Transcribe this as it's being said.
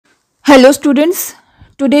Hello students,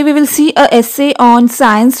 today we will see a essay on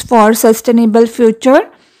science for sustainable future.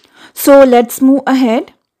 So let's move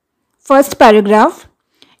ahead. First paragraph.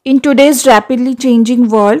 In today's rapidly changing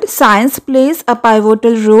world, science plays a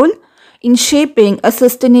pivotal role in shaping a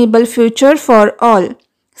sustainable future for all.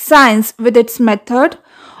 Science, with its method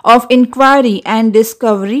of inquiry and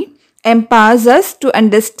discovery, empowers us to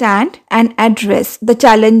understand and address the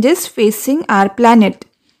challenges facing our planet.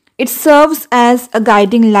 It serves as a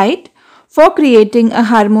guiding light for creating a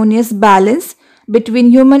harmonious balance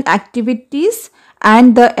between human activities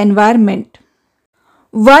and the environment.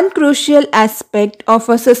 One crucial aspect of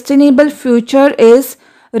a sustainable future is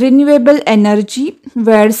renewable energy,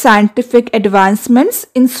 where scientific advancements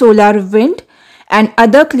in solar, wind, and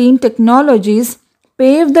other clean technologies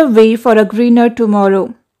pave the way for a greener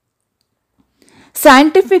tomorrow.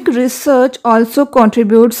 Scientific research also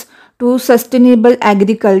contributes to sustainable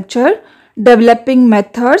agriculture, developing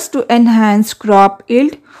methods to enhance crop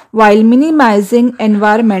yield while minimizing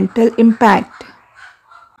environmental impact.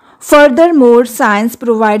 Furthermore, science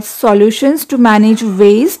provides solutions to manage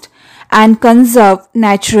waste and conserve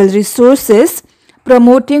natural resources,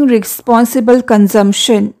 promoting responsible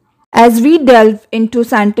consumption. As we delve into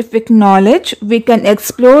scientific knowledge, we can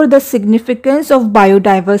explore the significance of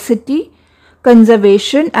biodiversity,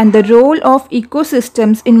 conservation, and the role of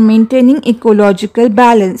ecosystems in maintaining ecological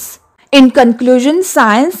balance. In conclusion,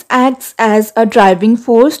 science acts as a driving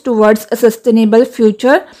force towards a sustainable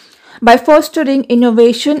future by fostering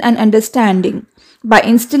innovation and understanding. By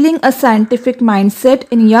instilling a scientific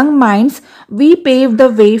mindset in young minds, we pave the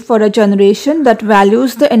way for a generation that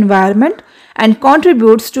values the environment and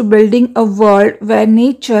contributes to building a world where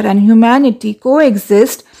nature and humanity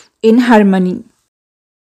coexist in harmony.